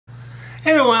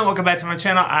Hey everyone, welcome back to my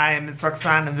channel. I am Ms.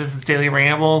 Roxanne and this is Daily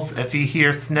Rambles. If you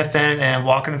hear sniffing and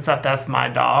walking and stuff, that's my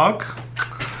dog.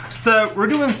 So we're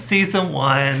doing season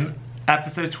 1,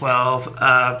 episode 12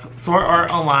 of Sword Art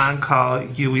Online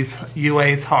called Yue's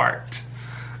Heart.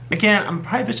 Again, I'm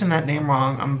probably bitching that name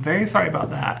wrong. I'm very sorry about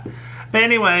that. But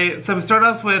anyway, so we start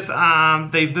off with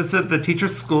they visit the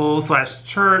teacher's school /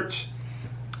 church,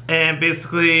 and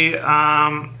basically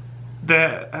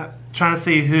they're trying to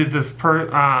see who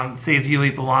see if Yui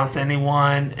belongs to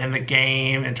anyone in the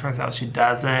game, and turns out she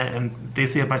doesn't. And they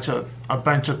see a bunch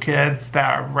of kids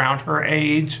that are around her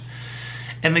age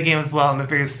in the game as well, and they're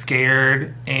very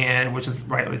scared, and which is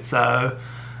rightly so,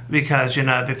 because you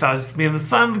know they thought it was just being this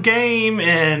fun game,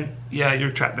 and yeah,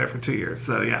 you're trapped there for 2 years.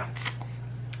 So yeah.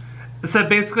 So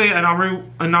basically, an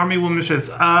army woman shows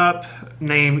up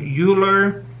named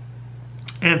Euler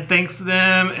and thanks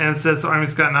them and says the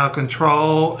army's gotten out of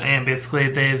control, and basically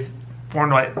they've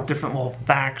formed like different little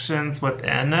factions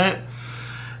within it.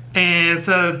 And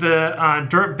so the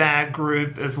dirtbag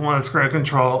group is one that's got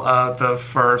control of the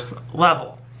first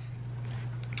level.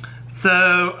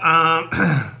 So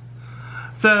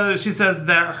so she says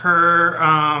that her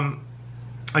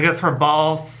I guess her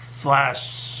boss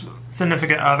 /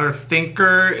 significant other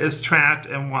Thinker is trapped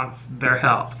and wants their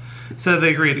help. So they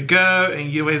agree to go, and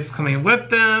Yue's coming with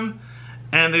them,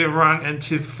 and they run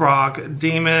into frog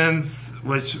demons,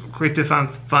 which Kurita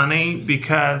finds funny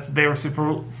because they were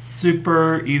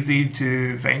super easy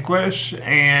to vanquish,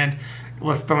 and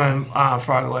was throwing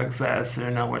frog legs at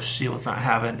Asuna, which she was not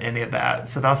having any of that.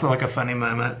 So that's like a funny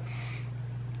moment.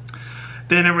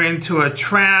 Then they ran into a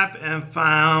trap and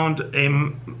found a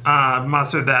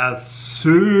monster that is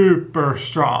super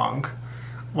strong.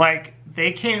 Like,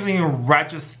 they can't even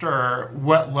register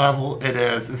what level it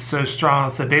is. It's so strong.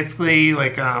 So basically,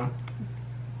 like,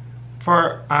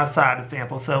 for a side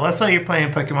example, so let's say you're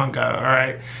playing Pokemon Go,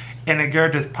 alright, and a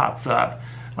Gyarados pops up.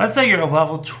 Let's say you're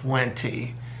level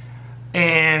 20,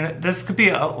 and this could be,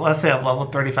 let's say a level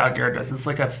 35 Gyarados. It's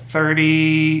like a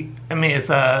 30, it's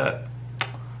a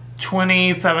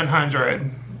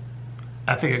 2700.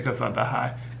 I think it goes up that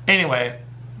high. Anyway,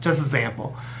 just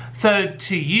example. So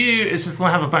to you, it's just going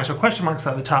to have a bunch of question marks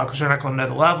at the top because you're not going to know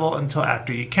the level until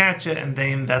after you catch it, and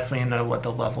then that's when you know what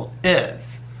the level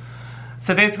is.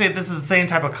 So basically, this is the same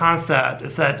type of concept.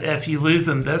 It's that if you lose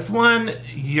in this one,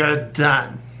 you're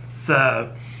done.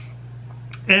 So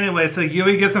anyway, so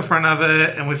Yui gets in front of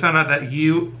it, and we found out that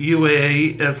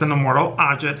Yui is an immortal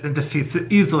object and defeats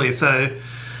it easily. So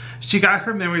she got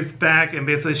her memories back, and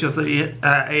basically she was the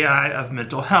AI of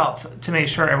mental health to make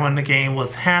sure everyone in the game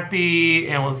was happy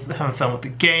and was having fun with the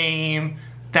game,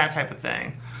 that type of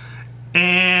thing.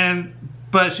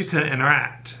 But she couldn't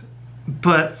interact,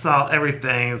 but saw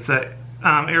everything. So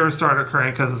errors started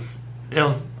occurring because it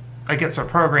was against her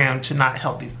program to not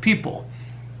help these people.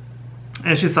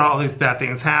 And she saw all these bad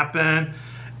things happen,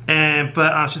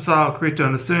 but she saw Kurita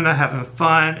and Asuna having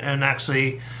fun and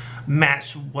actually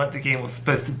match what the game was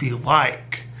supposed to be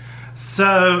like.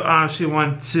 So she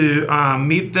wanted to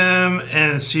meet them,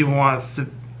 and she wants to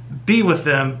be with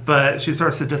them, but she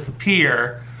starts to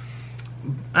disappear.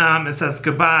 It says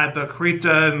goodbye, but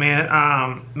Kurita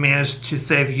managed to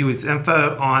save Yui's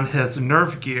info on his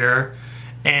nerve gear,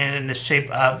 and in the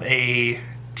shape of a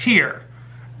tear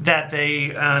that they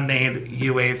named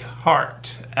Yue's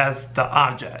Heart as the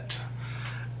object.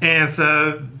 And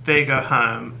so they go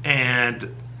home,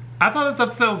 and I thought this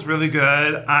episode was really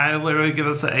good. I literally give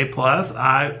this an A+.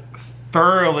 I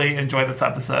thoroughly enjoyed this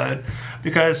episode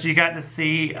because you got to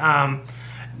see the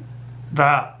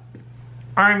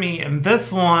army in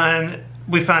this one.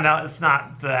 We found out it's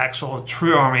not the actual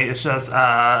true army. It's just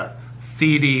a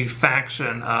seedy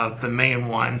faction of the main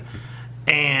one,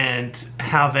 and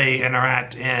how they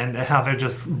interact and how they're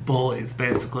just bullies,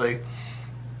 basically.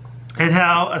 And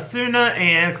how Asuna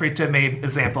and Kurita made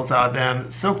examples out of them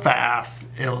so fast,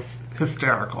 it was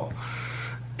hysterical.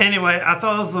 Anyway, I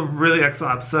thought it was a really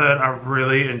excellent episode. I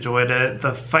really enjoyed it.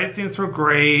 The fight scenes were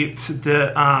great.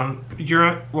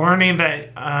 You're learning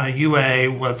that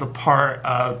Yue was a part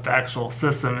of the actual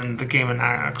system in the game and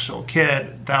not an actual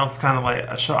kid. That was kind of like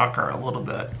a shocker a little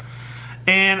bit.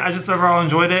 And I just overall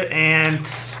enjoyed it, and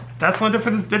that's what I did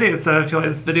for this video. So if you like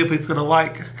this video, please go to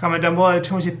like, comment down below,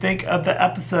 tell me what you think of the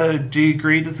episode. Do you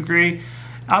agree, disagree?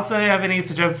 Also, if you have any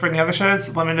suggestions for any other shows,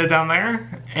 let me know down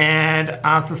there. And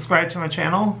subscribe to my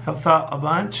channel, helps out a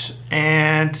bunch.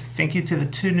 And thank you to the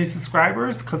 2 new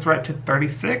subscribers, because we're up to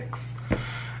 36.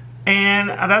 And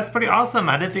that's pretty awesome.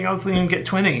 I didn't think I was going to get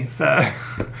 20. So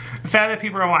the fact that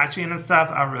people are watching and stuff,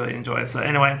 I really enjoy. So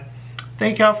anyway,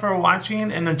 thank y'all for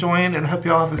watching and enjoying, and hope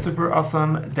y'all have a super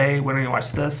awesome day when you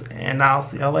watch this. And I'll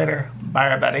see y'all later. Bye,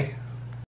 everybody.